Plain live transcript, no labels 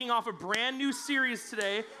off a brand new series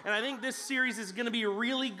today, and I think this series is going to be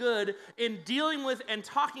really good in dealing with and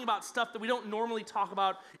talking about stuff that we don't normally talk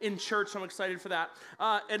about in church, so I'm excited for that.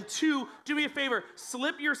 And two, do me a favor,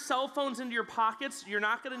 slip your cell phones into your pockets. You're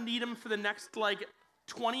not going to need them for the next,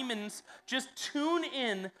 20 minutes. Just tune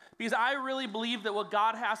in, because I really believe that what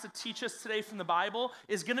God has to teach us today from the Bible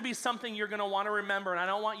is going to be something you're going to want to remember, and I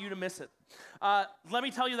don't want you to miss it. Let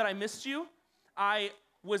me tell you that I missed you. I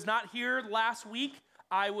was not here last week.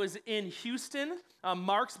 I was in Houston.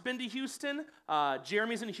 Mark's been to Houston.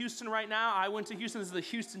 Jeremy's in Houston right now. I went to Houston. This is the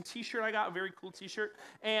Houston t-shirt I got, a very cool t-shirt.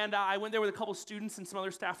 And I went there with a couple students and some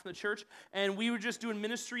other staff from the church. And we were just doing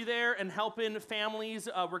ministry there and helping families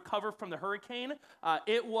recover from the hurricane.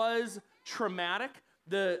 It was traumatic.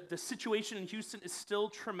 The situation in Houston is still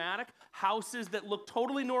traumatic. Houses that look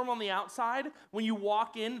totally normal on the outside, when you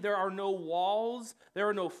walk in, there are no walls, there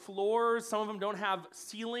are no floors. Some of them don't have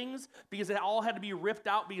ceilings because it all had to be ripped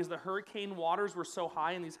out because the hurricane waters were so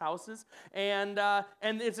high in these houses. And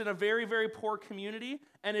it's in a very, very poor community.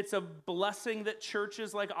 And it's a blessing that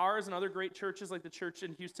churches like ours and other great churches like the church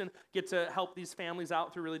in Houston get to help these families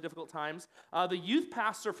out through really difficult times. The youth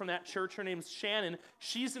pastor from that church, her name's Shannon,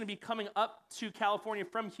 she's going to be coming up to California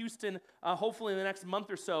from Houston hopefully in the next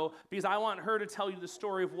month or so, because I want her to tell you the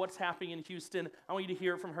story of what's happening in Houston. I want you to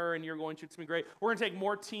hear it from her, and you're going to. It's going to be great. We're going to take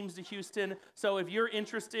more teams to Houston. So if you're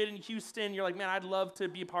interested in Houston, you're like, man, I'd love to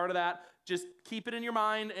be a part of that, just keep it in your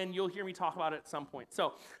mind, and you'll hear me talk about it at some point.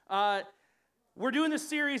 So, we're doing this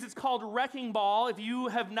series, it's called Wrecking Ball. If you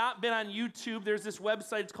have not been on YouTube, there's this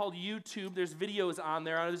website, it's called YouTube. There's videos on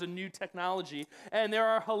there. There's a new technology. And there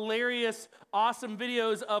are hilarious, awesome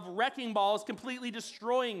videos of wrecking balls completely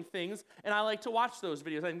destroying things. And I like to watch those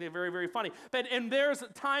videos. I think they're very, very funny. And there's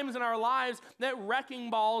times in our lives that wrecking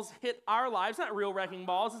balls hit our lives. Not real wrecking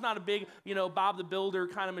balls. It's not a big, Bob the Builder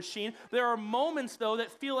kind of machine. There are moments, though,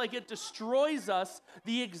 that feel like it destroys us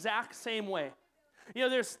the exact same way.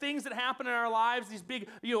 There's things that happen in our lives, these big,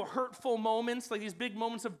 hurtful moments, like these big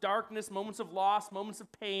moments of darkness, moments of loss, moments of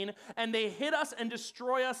pain, and they hit us and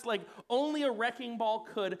destroy us like only a wrecking ball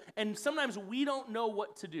could, and sometimes we don't know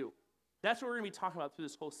what to do. That's what we're going to be talking about through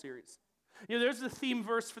this whole series. There's the theme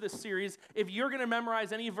verse for this series. If you're going to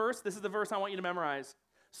memorize any verse, this is the verse I want you to memorize.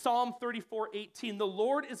 Psalm 34:18. The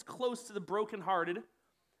Lord is close to the brokenhearted,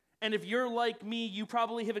 and if you're like me, you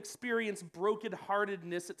probably have experienced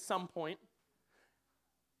brokenheartedness at some point.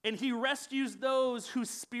 And he rescues those whose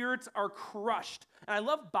spirits are crushed. And I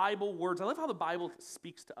love Bible words. I love how the Bible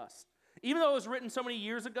speaks to us. Even though it was written so many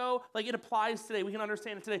years ago, it applies today. We can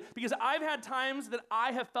understand it today. Because I've had times that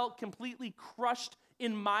I have felt completely crushed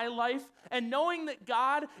in my life. And knowing that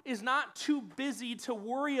God is not too busy to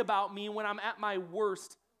worry about me when I'm at my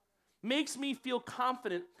worst makes me feel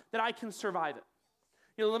confident that I can survive it.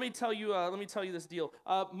 Let me tell you this deal.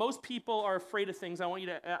 Most people are afraid of things. I want you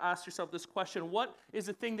to ask yourself this question. What is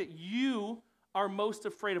the thing that you are most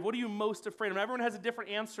afraid of? What are you most afraid of? And everyone has a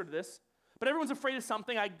different answer to this, but everyone's afraid of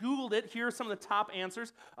something. I Googled it. Here are some of the top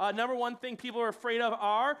answers. Number one thing people are afraid of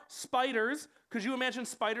are spiders. Could you imagine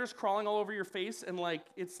spiders crawling all over your face? And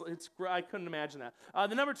it's I couldn't imagine that.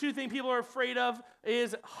 The number two thing people are afraid of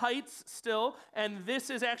is heights still. And this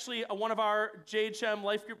is actually one of our JHM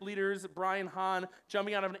life group leaders, Brian Hahn,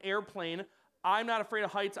 jumping out of an airplane. I'm not afraid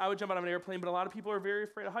of heights. I would jump out of an airplane, but a lot of people are very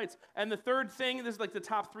afraid of heights. And the third thing, this is the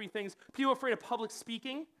top three things, people are afraid of public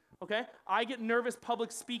speaking. Okay? I get nervous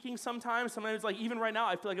public speaking sometimes. Sometimes, even right now,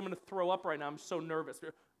 I feel like I'm going to throw up right now. I'm so nervous.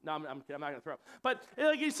 No, I'm kidding. I'm not going to throw up. But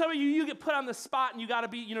some of you get put on the spot, and you got to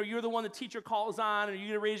be, you're the one the teacher calls on, and you're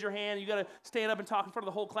going to raise your hand, and you got to stand up and talk in front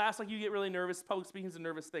of the whole class. You get really nervous. Public speaking is a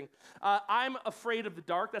nervous thing. I'm afraid of the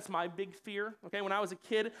dark. That's my big fear. Okay? When I was a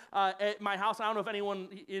kid, at my house, I don't know if anyone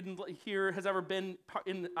in here has ever been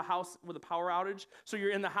in a house with a power outage. So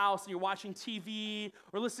you're in the house, and you're watching TV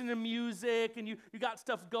or listening to music, and you got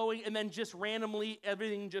stuff going, and then just randomly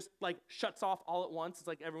everything just shuts off all at once. It's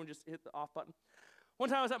like everyone just hit the off button. One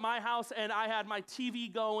time I was at my house, and I had my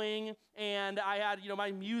TV going, and I had, my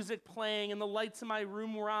music playing, and the lights in my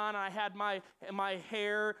room were on, and I had my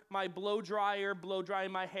hair, my blow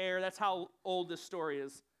drying my hair. That's how old this story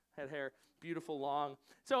is. I had hair, beautiful, long.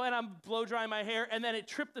 So, and I'm blow drying my hair, and then it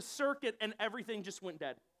tripped the circuit, and everything just went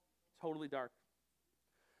dead. Totally dark.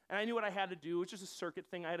 And I knew what I had to do. It was just a circuit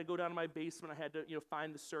thing. I had to go down to my basement. I had to,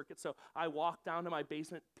 find the circuit. So I walked down to my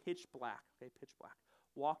basement, pitch black, pitch black.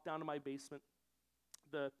 Walked down to my basement.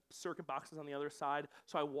 The circuit box is on the other side.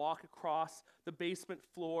 So I walk across the basement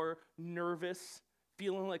floor, nervous,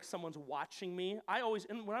 feeling like someone's watching me.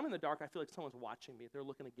 When I'm in the dark, I feel like someone's watching me. They're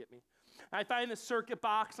looking to get me. And I find the circuit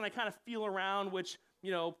box, and I kind of feel around, which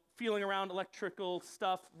feeling around electrical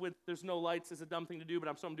stuff with there's no lights is a dumb thing to do, but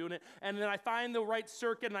I'm doing it. And then I find the right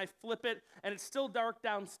circuit and I flip it, and it's still dark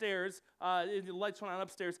downstairs. The lights went on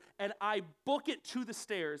upstairs, and I book it to the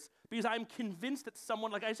stairs because I'm convinced that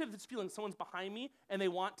someone, like I just have this feeling someone's behind me and they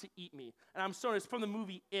want to eat me. And it's from the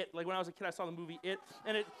movie It. Like when I was a kid, I saw the movie It,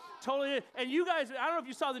 and it totally, and you guys, I don't know if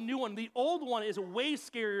you saw the new one. The old one is way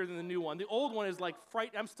scarier than the new one. The old one is like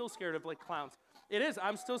I'm still scared of like clowns. It is.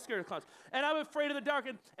 I'm still scared of clowns. And I'm afraid of the dark.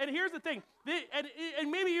 And here's the thing.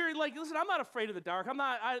 And maybe you're like, listen, I'm not afraid of the dark.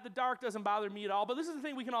 The dark doesn't bother me at all. But this is the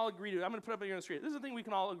thing we can all agree to. I'm going to put up here on the screen. This is the thing we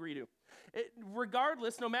can all agree to.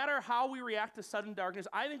 Regardless, no matter how we react to sudden darkness,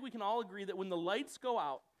 I think we can all agree that when the lights go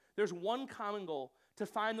out, there's one common goal: to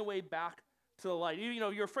find the way back to the light.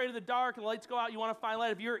 You're afraid of the dark and the lights go out, you want to find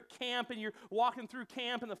light. If you're at camp and you're walking through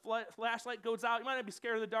camp and the flashlight goes out, you might not be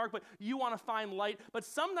scared of the dark, but you want to find light. But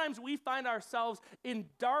sometimes we find ourselves in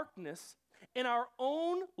darkness in our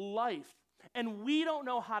own life, and we don't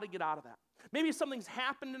know how to get out of that. Maybe something's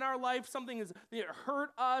happened in our life, something has hurt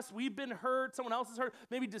us, we've been hurt, someone else is hurt,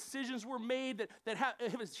 maybe decisions were made that have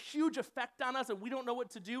a huge effect on us and we don't know what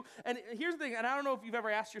to do. And here's the thing, and I don't know if you've ever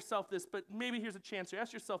asked yourself this, but maybe here's a chance.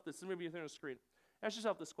 Ask yourself this, and maybe you're on the screen. Ask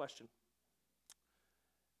yourself this question.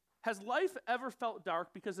 Has life ever felt dark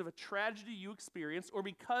because of a tragedy you experienced or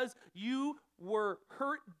because you were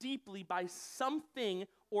hurt deeply by something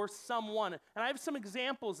or someone? And I have some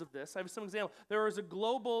examples of this. There is a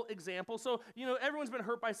global example. So, everyone's been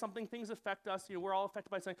hurt by something. Things affect us. We're all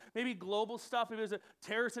affected by something. Maybe global stuff. Maybe there's a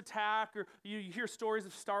terrorist attack, or you hear stories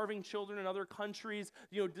of starving children in other countries,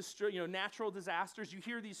 natural disasters. You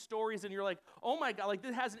hear these stories and you're like, oh my God, like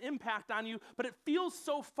this has an impact on you, but it feels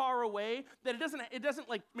so far away that it doesn't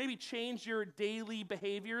like maybe change your daily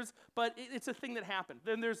behaviors, but it's a thing that happened.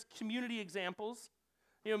 Then there's community examples.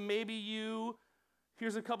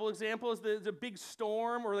 Here's a couple examples. There's a big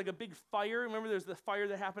storm or like a big fire. Remember there's the fire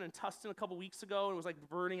that happened in Tustin a couple weeks ago, and it was like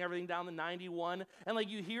burning everything down the 91. And like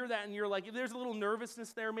you hear that and you're like, there's a little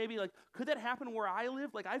nervousness there maybe. Like, could that happen where I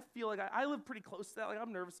live? Like I feel like I live pretty close to that. Like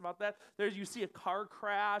I'm nervous about that. You see a car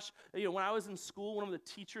crash. When I was in school, one of the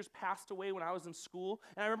teachers passed away when I was in school.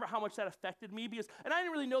 And I remember how much that affected me and I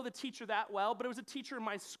didn't really know the teacher that well, but it was a teacher in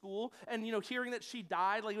my school. And hearing that she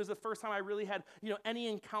died, like it was the first time I really had, any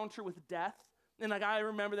encounter with death. And like I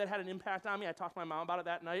remember that had an impact on me. I talked to my mom about it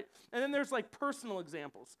that night. And then there's like personal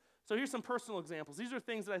examples. So here's some personal examples. These are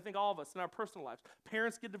things that I think all of us in our personal lives.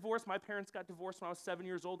 Parents get divorced. My parents got divorced when I was 7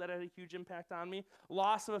 years old. That had a huge impact on me.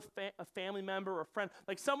 Loss of a family member or a friend.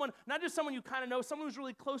 Like someone, not just someone you kind of know, someone who's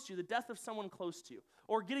really close to you. The death of someone close to you.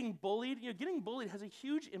 Or getting bullied. Getting bullied has a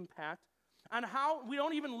huge impact on how we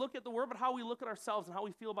don't even look at the world, but how we look at ourselves and how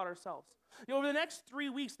we feel about ourselves. Over the next 3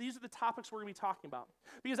 weeks, these are the topics we're going to be talking about.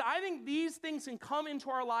 Because I think these things can come into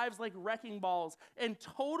our lives like wrecking balls and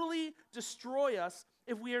totally destroy us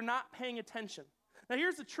if we are not paying attention. Now,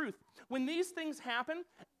 here's the truth. When these things happen,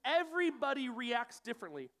 everybody reacts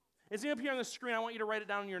differently. It's up here on the screen. I want you to write it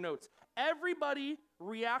down in your notes. Everybody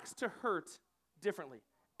reacts to hurt differently.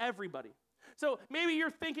 Everybody. So maybe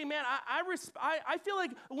you're thinking, man, I feel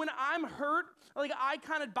like when I'm hurt, like I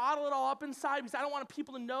kind of bottle it all up inside because I don't want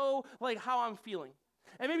people to know like how I'm feeling.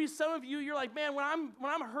 And maybe some of you, you're like, man, when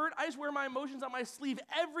I'm hurt, I just wear my emotions on my sleeve.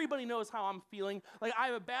 Everybody knows how I'm feeling. Like I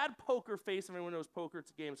have a bad poker face. If anyone knows poker,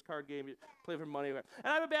 it's a game, it's a card game. You play for money. And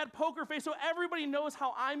I have a bad poker face, so everybody knows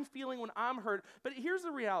how I'm feeling when I'm hurt. But here's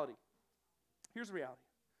the reality.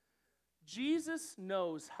 Jesus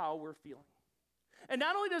knows how we're feeling. And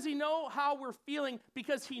not only does he know how we're feeling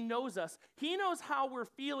because he knows us, he knows how we're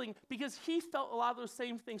feeling because he felt a lot of those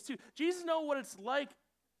same things too. Jesus knows what it's like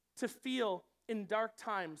to feel in dark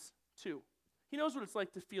times too. He knows what it's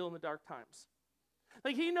like to feel in the dark times.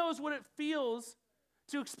 Like he knows what it feels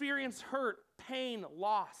to experience hurt, pain,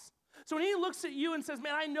 loss. So when he looks at you and says,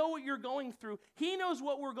 man, I know what you're going through, he knows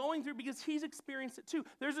what we're going through because he's experienced it too.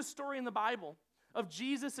 There's a story in the Bible of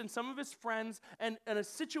Jesus and some of his friends and a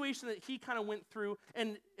situation that he kind of went through,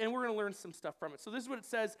 and we're going to learn some stuff from it. So this is what it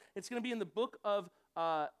says. It's going to be in the book of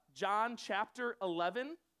John chapter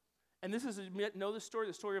 11, and this is, know the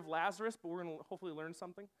story of Lazarus, but we're going to hopefully learn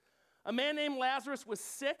something. A man named Lazarus was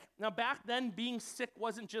sick. Now back then, being sick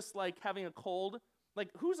wasn't just like having a cold. Like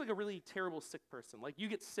who's like a really terrible sick person? Like you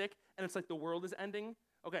get sick and it's like the world is ending.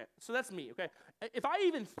 Okay, so that's me, okay? If I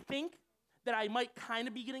even think that I might kind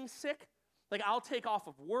of be getting sick, like I'll take off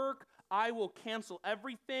of work, I will cancel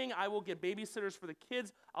everything, I will get babysitters for the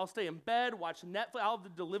kids, I'll stay in bed, watch Netflix, I'll have the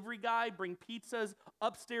delivery guy bring pizzas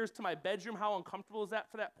upstairs to my bedroom. How uncomfortable is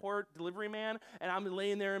that for that poor delivery man? And I'm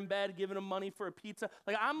laying there in bed giving him money for a pizza.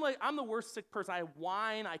 I'm the worst sick person. I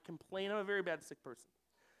whine, I complain, I'm a very bad sick person.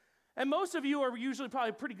 And most of you are usually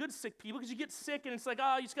probably pretty good sick people because you get sick and it's like,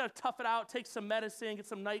 oh, you just got to tough it out, take some medicine, get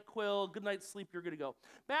some NyQuil, good night's sleep, you're good to go.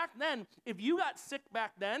 Back then, if you got sick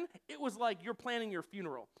back then, it was like you're planning your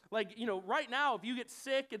funeral. Like, right now, if you get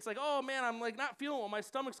sick, it's like, oh, man, I'm like not feeling well, my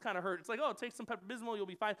stomach's kind of hurt. It's like, oh, take some Pepto-Bismol, you'll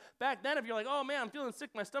be fine. Back then, if you're like, oh, man, I'm feeling sick,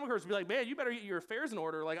 my stomach hurts, be like, man, you better get your affairs in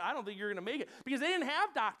order. Like, I don't think you're going to make it. Because they didn't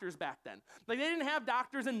have doctors back then. Like, they didn't have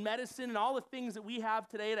doctors and medicine and all the things that we have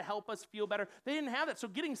today to help us feel better. They didn't have that. So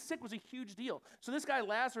getting sick was a huge deal. So this guy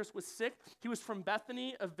Lazarus was sick. He was from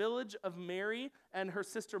Bethany, a village of Mary and her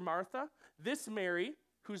sister Martha. This Mary,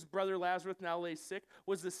 whose brother Lazarus now lay sick,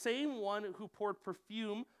 was the same one who poured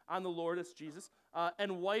perfume on the Lord, that's Jesus,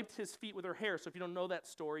 and wiped his feet with her hair. So if you don't know that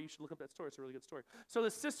story, you should look up that story. It's a really good story. So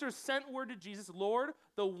the sisters sent word to Jesus, Lord,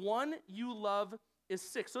 the one you love is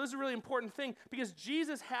sick. So this is a really important thing because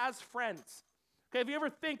Jesus has friends. Okay, if you ever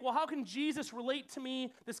think, well, how can Jesus relate to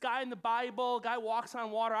me? This guy in the Bible, guy walks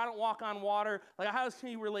on water, I don't walk on water. Like, how can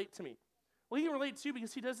he relate to me? Well, he can relate to you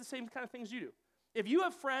because he does the same kind of things you do. If you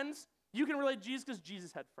have friends, you can relate to Jesus because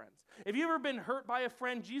Jesus had friends. If you've ever been hurt by a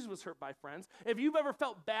friend, Jesus was hurt by friends. If you've ever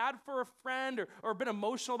felt bad for a friend or been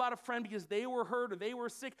emotional about a friend because they were hurt or they were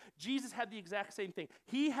sick, Jesus had the exact same thing.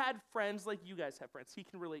 He had friends like you guys have friends. He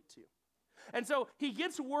can relate to you. And so he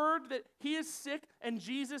gets word that he is sick, and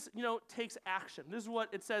Jesus, takes action. This is what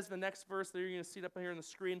it says in the next verse that you're going to see it up here on the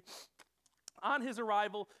screen. On his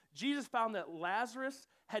arrival, Jesus found that Lazarus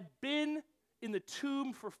had been in the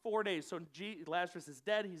tomb for 4 days. So Lazarus is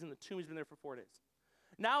dead. He's in the tomb. He's been there for 4 days.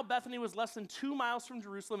 Now Bethany was less than 2 miles from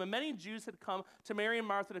Jerusalem, and many Jews had come to Mary and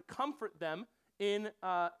Martha to comfort them in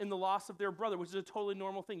the loss of their brother, which is a totally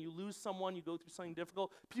normal thing. You lose someone, you go through something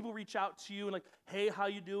difficult. People reach out to you and like, hey, how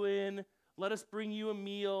you doing? Let us bring you a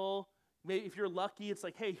meal. Maybe if you're lucky, it's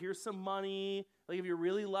like, hey, here's some money. Like if you're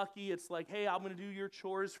really lucky, it's like, hey, I'm going to do your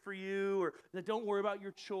chores for you. Or don't worry about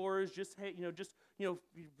your chores. Just, hey,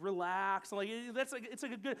 relax. And it's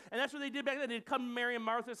like a good, and that's what they did back then. They'd come to Mary and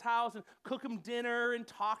Martha's house and cook them dinner and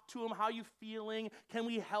talk to them. How you feeling? Can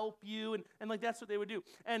we help you? And like that's what they would do.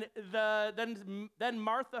 And then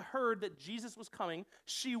Martha heard that Jesus was coming.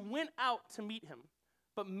 She went out to meet him,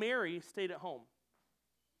 but Mary stayed at home.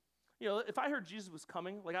 If I heard Jesus was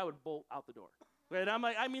coming, like I would bolt out the door. Right? And I'm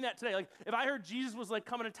like, I mean that today. Like if I heard Jesus was like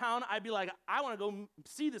coming to town, I'd be like, I want to go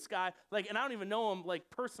see this guy. Like, and I don't even know him like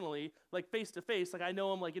personally, like face to face. Like I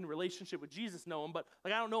know him like in relationship with Jesus, know him, but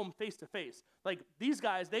like I don't know him face to face. Like these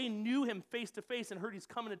guys, they knew him face to face and heard he's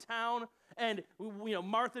coming to town. And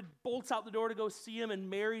Martha bolts out the door to go see him, and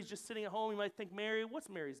Mary's just sitting at home. You might think, Mary, what's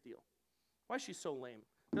Mary's deal? Why is she so lame?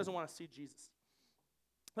 Doesn't want to see Jesus.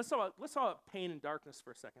 Let's talk about pain and darkness for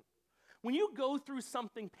a second. When you go through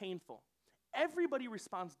something painful, everybody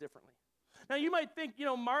responds differently. Now, you might think,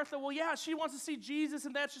 Martha, well, yeah, she wants to see Jesus,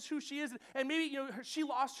 and that's just who she is. And maybe, she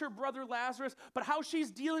lost her brother Lazarus, but how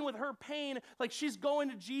she's dealing with her pain, like she's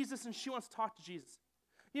going to Jesus and she wants to talk to Jesus.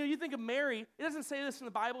 You think of Mary, it doesn't say this in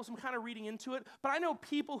the Bible, so I'm kind of reading into it, but I know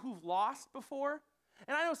people who've lost before,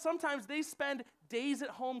 and I know sometimes they spend days at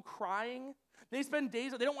home crying. They spend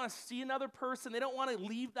days, they don't want to see another person. They don't want to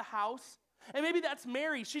leave the house. And maybe that's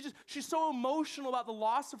Mary. She's so emotional about the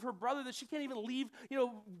loss of her brother that she can't even leave,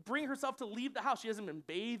 bring herself to leave the house. She hasn't been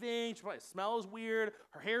bathing. She probably smells weird.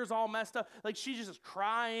 Her hair's all messed up. Like she's just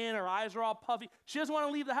crying. Her eyes are all puffy. She doesn't want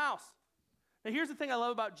to leave the house. Now here's the thing I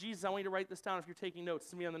love about Jesus. I want you to write this down if you're taking notes.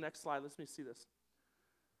 To me on the next slide. Let me see this.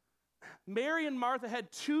 Mary and Martha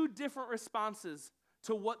had two different responses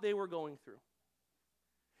to what they were going through.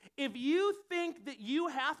 If you think that you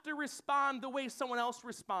have to respond the way someone else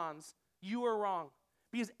responds, you are wrong,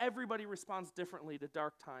 because everybody responds differently to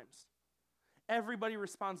dark times. Everybody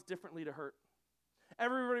responds differently to hurt.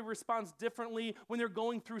 Everybody responds differently when they're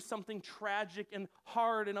going through something tragic and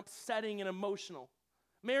hard and upsetting and emotional.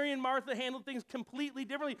 Mary and Martha handled things completely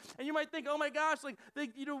differently. And you might think, oh my gosh,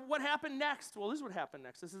 what happened next? Well, this is what happened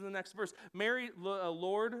next. This is the next verse. Mary,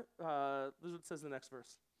 Lord, this is what it says in the next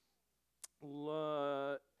verse.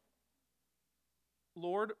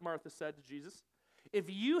 Lord, Martha said to Jesus, if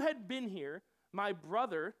you had been here, my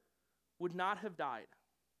brother would not have died.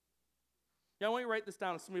 Now, I want you to write this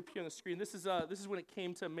down. It's going to be up here on the screen. This is when it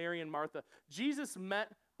came to Mary and Martha. Jesus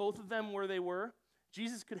met both of them where they were.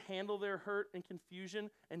 Jesus could handle their hurt and confusion,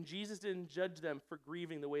 and Jesus didn't judge them for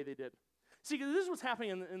grieving the way they did. See, this is what's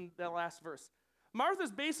happening in that last verse.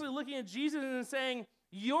 Martha's basically looking at Jesus and saying,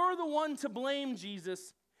 you're the one to blame,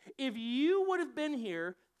 Jesus. If you would have been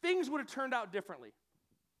here, things would have turned out differently.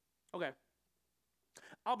 Okay.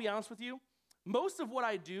 I'll be honest with you, most of what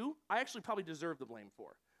I do, I actually probably deserve the blame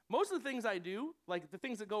for. Most of the things I do, like the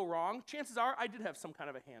things that go wrong, chances are I did have some kind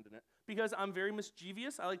of a hand in it because I'm very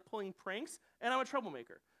mischievous. I like pulling pranks, and I'm a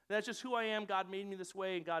troublemaker. That's just who I am. God made me this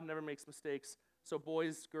way, and God never makes mistakes. So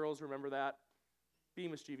boys, girls, remember that.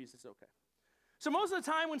 Being mischievous is okay. So most of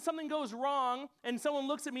the time when something goes wrong and someone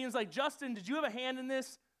looks at me and is like, Justin, did you have a hand in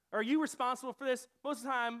this? Are you responsible for this? Most of the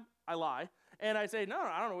time, I lie. And I say, no,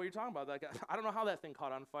 I don't know what you're talking about. I don't know how that thing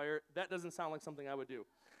caught on fire. That doesn't sound like something I would do.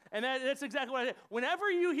 And that's exactly what I did.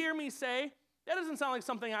 Whenever you hear me say, that doesn't sound like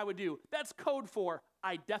something I would do, that's code for,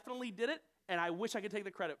 I definitely did it, and I wish I could take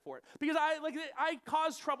the credit for it. Because I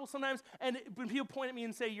cause trouble sometimes, and when people point at me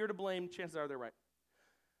and say, you're to blame, chances are they're right.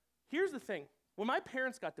 Here's the thing. When my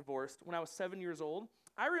parents got divorced when I was 7 years old,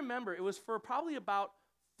 I remember it was for probably about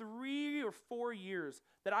 3 or 4 years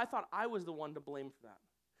that I thought I was the one to blame for that.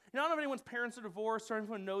 You know, I don't know if anyone's parents are divorced or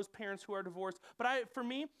anyone knows parents who are divorced, but for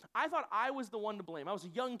me, I thought I was the one to blame. I was a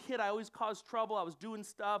young kid. I always caused trouble. I was doing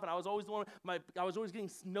stuff, and I was always the one. I was always getting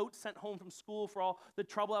notes sent home from school for all the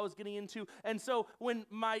trouble I was getting into. And so when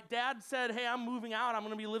my dad said, hey, I'm moving out, I'm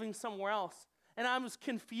going to be living somewhere else, and I was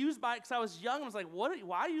confused by it because I was young. I was like,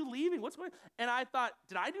 why are you leaving? What's going on? And I thought,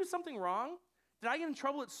 did I do something wrong? Did I get in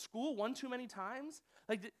trouble at school one too many times?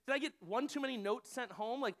 Like, did I get one too many notes sent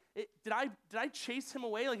home? Like, did I chase him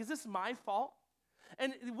away? Like, is this my fault?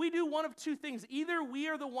 And we do one of two things. Either we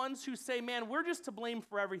are the ones who say, man, we're just to blame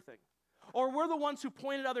for everything. Or we're the ones who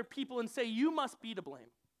point at other people and say, you must be to blame.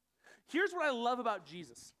 Here's what I love about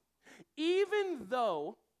Jesus. Even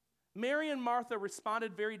though Mary and Martha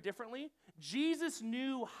responded very differently, Jesus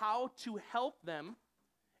knew how to help them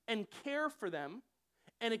and care for them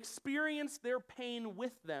and experience their pain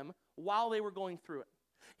with them while they were going through it.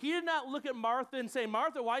 He did not look at Martha and say,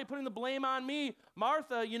 Martha, why are you putting the blame on me?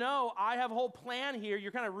 Martha, I have a whole plan here.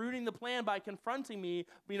 You're kind of ruining the plan by confronting me.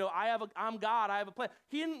 I'm God. I have a plan.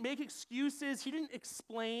 He didn't make excuses. He didn't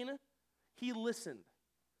explain. He listened.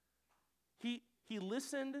 He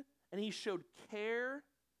listened, and he showed care.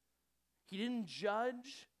 He didn't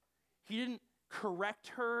judge. He didn't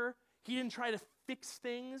correct her. He didn't try to fix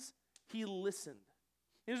things. He listened.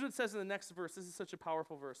 Here's what it says in the next verse. This is such a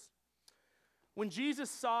powerful verse. When Jesus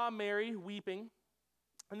saw Mary weeping,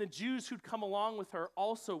 and the Jews who'd come along with her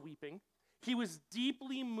also weeping, he was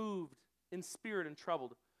deeply moved in spirit and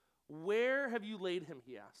troubled. Where have you laid him,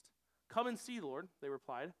 he asked. Come and see, Lord, they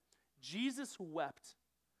replied. Jesus wept.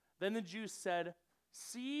 Then the Jews said,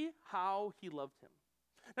 see how he loved him.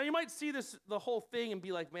 Now you might see the whole thing and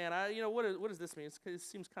be like, man, what does this mean? It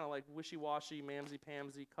seems kind of like wishy-washy,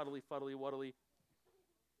 mamsy-pamsy, cuddly-fuddly, wuddly.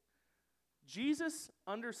 Jesus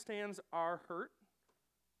understands our hurt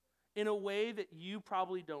in a way that you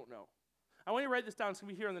probably don't know. I want you to write this down. It's going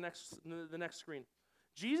to be here on the next screen.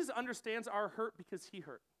 Jesus understands our hurt because he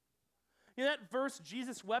hurt. That verse,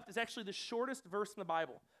 Jesus wept, is actually the shortest verse in the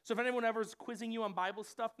Bible. So if anyone ever is quizzing you on Bible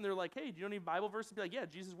stuff and they're like, hey, do you know any Bible verses? Be like, yeah,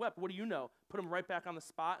 Jesus wept. What do you know? Put them right back on the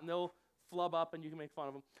spot and they'll flub up and you can make fun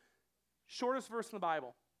of them. Shortest verse in the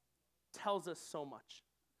Bible tells us so much.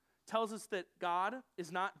 Tells us that God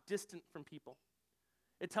is not distant from people.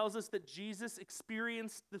 It tells us that Jesus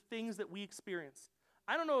experienced the things that we experience.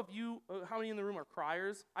 I don't know if how many in the room are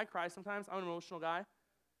criers. I cry sometimes. I'm an emotional guy.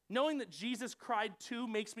 Knowing that Jesus cried too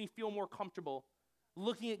makes me feel more comfortable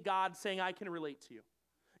looking at God saying, I can relate to you.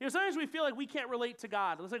 Sometimes we feel like we can't relate to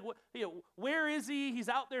God. It's like, where is he? He's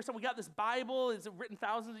out there. So we got this Bible. It's written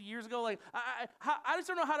thousands of years ago. Like, I just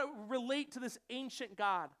don't know how to relate to this ancient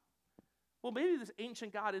God. Well, maybe this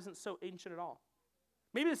ancient God isn't so ancient at all.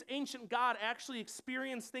 Maybe this ancient God actually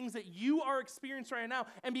experienced things that you are experiencing right now.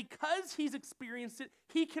 And because he's experienced it,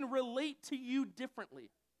 he can relate to you differently.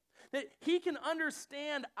 That he can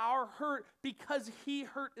understand our hurt because he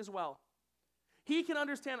hurt as well. He can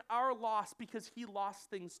understand our loss because he lost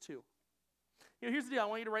things too. Here's the deal. I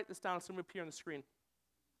want you to write this down. It's going to appear on the screen.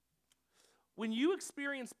 When you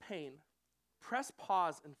experience pain, press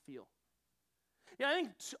pause and feel. I think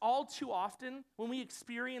all too often when we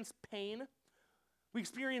experience pain, we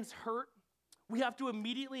experience hurt, we have to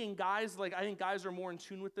immediately, and guys, I think guys are more in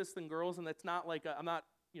tune with this than girls, and that's not I'm not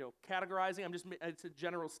categorizing, it's a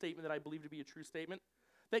general statement that I believe to be a true statement,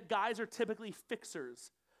 that guys are typically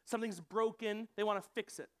fixers. Something's broken, they want to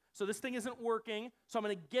fix it. So this thing isn't working, so I'm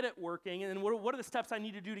going to get it working, and then what are the steps I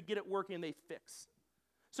need to do to get it working, and they fix.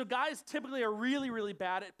 So guys typically are really, really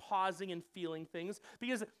bad at pausing and feeling things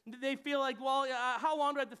because they feel like, how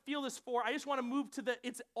long do I have to feel this for? I just want to move to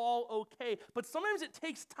it's all okay. But sometimes it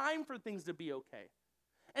takes time for things to be okay.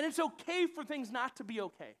 And it's okay for things not to be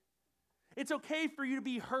okay. It's okay for you to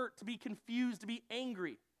be hurt, to be confused, to be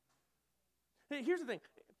angry. Here's the thing.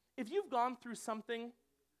 If you've gone through something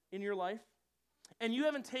in your life and you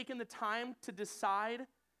haven't taken the time to decide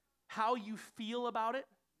how you feel about it,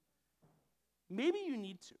 maybe you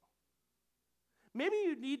need to. Maybe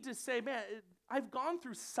you need to say, man, I've gone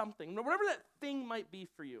through something, whatever that thing might be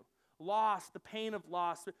for you. Loss, the pain of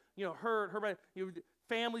loss, hurt by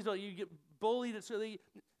families, you get bullied. So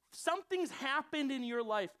something's happened in your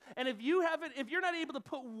life. And if you're not able to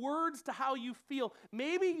put words to how you feel,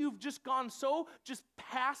 maybe you've just gone just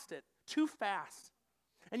past it too fast.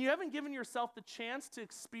 And you haven't given yourself the chance to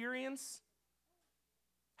experience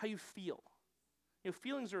how you feel.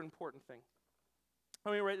 Feelings are an important thing.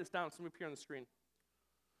 Let me write this down. It's going to appear on the screen.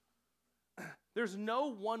 There's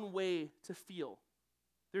no one way to feel.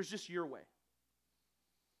 There's just your way.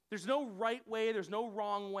 There's no right way. There's no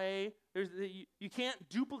wrong way. You can't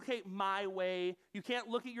duplicate my way. You can't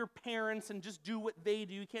look at your parents and just do what they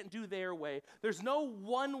do. You can't do their way. There's no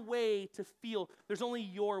one way to feel. There's only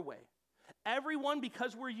your way. Everyone,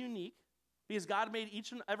 because we're unique, because God made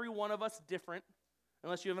each and every one of us different,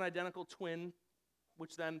 unless you have an identical twin,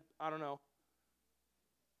 which then, I don't know.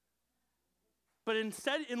 But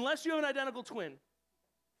instead, unless you have an identical twin,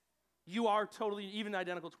 you are totally, even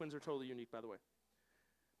identical twins are totally unique, by the way.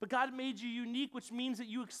 But God made you unique, which means that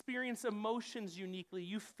you experience emotions uniquely.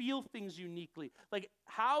 You feel things uniquely. Like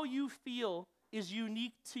how you feel is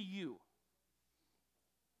unique to you.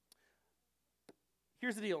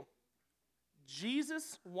 Here's the deal.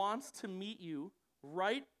 Jesus wants to meet you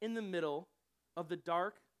right in the middle of the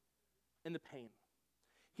dark and the pain.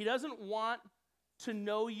 He doesn't want to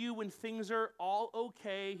know you when things are all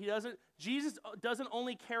okay. Jesus doesn't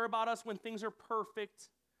only care about us when things are perfect.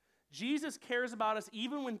 Jesus cares about us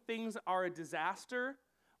even when things are a disaster,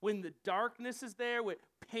 when the darkness is there, when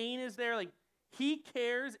pain is there. Like, he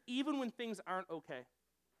cares even when things aren't okay.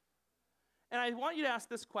 And I want you to ask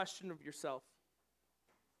this question of yourself.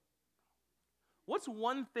 What's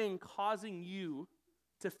one thing causing you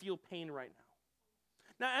to feel pain right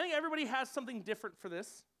now? Now, I think everybody has something different for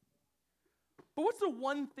this. But what's the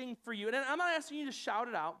one thing for you? And I'm not asking you to shout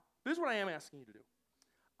it out. This is what I am asking you to do.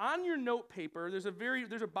 On your note paper, there's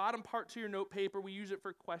a bottom part to your note paper. We use it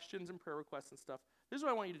for questions and prayer requests and stuff. This is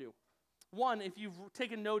what I want you to do. One, if you've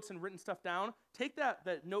taken notes and written stuff down, take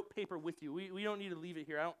that note paper with you. We don't need to leave it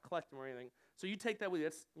here. I don't collect them or anything. So you take that with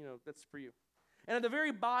you. That's for you. And at the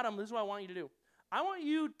very bottom, this is what I want you to do. I want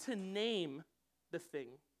you to name the thing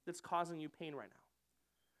that's causing you pain right now.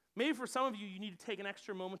 Maybe for some of you, you need to take an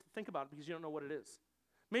extra moment to think about it because you don't know what it is.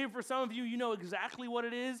 Maybe for some of you, you know exactly what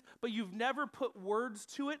it is, but you've never put words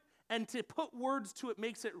to it, and to put words to it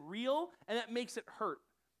makes it real, and that makes it hurt,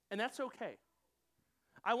 and that's okay.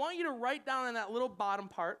 I want you to write down in that little bottom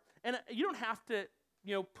part, and you don't have to,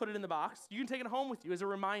 put it in the box. You can take it home with you as a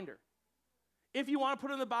reminder. If you want to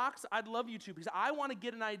put it in the box, I'd love you to, because I want to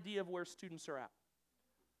get an idea of where students are at.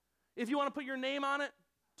 If you want to put your name on it,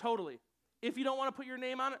 totally. If you don't want to put your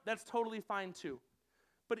name on it, that's totally fine too.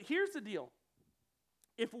 But here's the deal.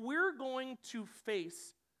 If we're going to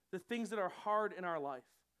face the things that are hard in our life,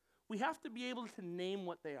 we have to be able to name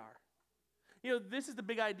what they are. This is the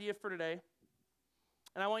big idea for today,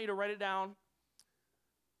 and I want you to write it down.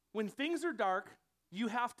 When things are dark, you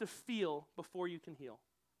have to feel before you can heal.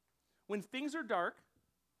 When things are dark,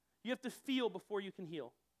 you have to feel before you can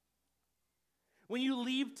heal. When you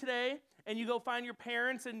leave today and you go find your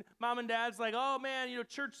parents and mom and dad's like, oh man,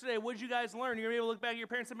 church today, what did you guys learn? You're going to be able to look back at your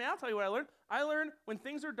parents and say, man, I'll tell you what I learned. I learned when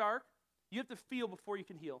things are dark, you have to feel before you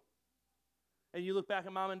can heal. And you look back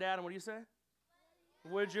at mom and dad and what do you say?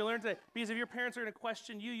 What did you learn today? Because if your parents are going to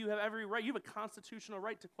question you, you have every right. You have a constitutional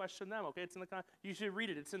right to question them, okay? It's in you should read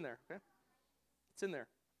it. It's in there, okay? It's in there.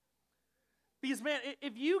 Because, man,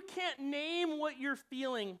 if you can't name what you're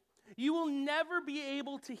feeling, you will never be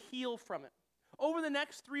able to heal from it. Over the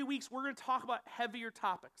next 3 weeks, we're going to talk about heavier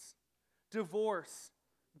topics. Divorce,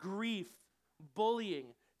 grief, bullying,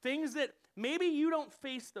 things that maybe you don't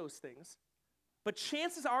face those things, but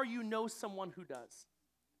chances are you know someone who does.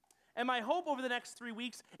 And my hope over the next 3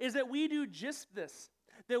 weeks is that we do just this,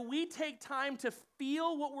 that we take time to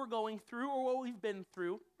feel what we're going through or what we've been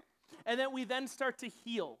through, and that we then start to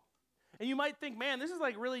heal. And you might think, man, this is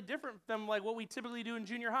like really different than like what we typically do in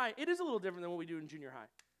junior high. It is a little different than what we do in junior high.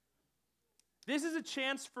 This is a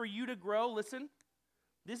chance for you to grow. Listen,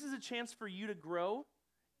 this is a chance for you to grow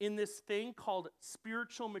in this thing called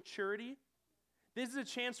spiritual maturity. This is a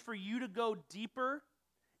chance for you to go deeper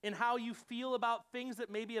in how you feel about things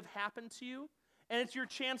that maybe have happened to you. And it's your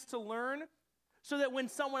chance to learn so that when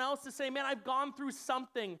someone else is saying, man, I've gone through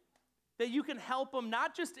something, that you can help them,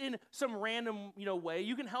 not just in some random way.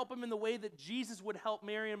 You can help them in the way that Jesus would help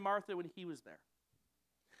Mary and Martha when he was there.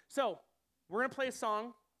 So, we're going to play a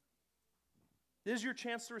song. This is your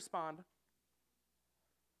chance to respond.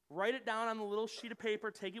 Write it down on the little sheet of paper,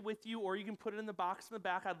 take it with you, or you can put it in the box in the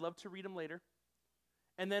back. I'd love to read them later.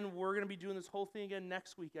 And then we're going to be doing this whole thing again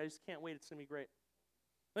next week. I just can't wait. It's going to be great.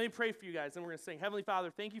 Let me pray for you guys, and we're going to sing. Heavenly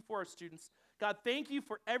Father, thank you for our students. God, thank you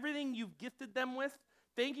for everything you've gifted them with.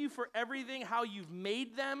 Thank you for everything, how you've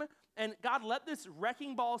made them. And God, let this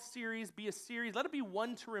Wrecking Ball series be a series. Let it be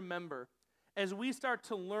one to remember as we start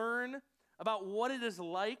to learn about what it is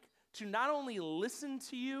like to not only listen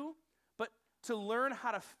to you, but to learn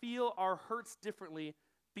how to feel our hurts differently,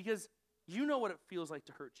 because you know what it feels like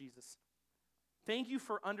to hurt, Jesus. Thank you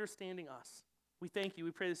for understanding us. We thank you. We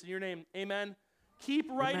pray this in your name. Amen. Keep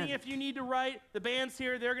writing if you need to write. The band's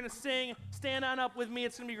here. They're going to sing. Stand on up with me.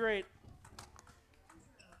 It's going to be great.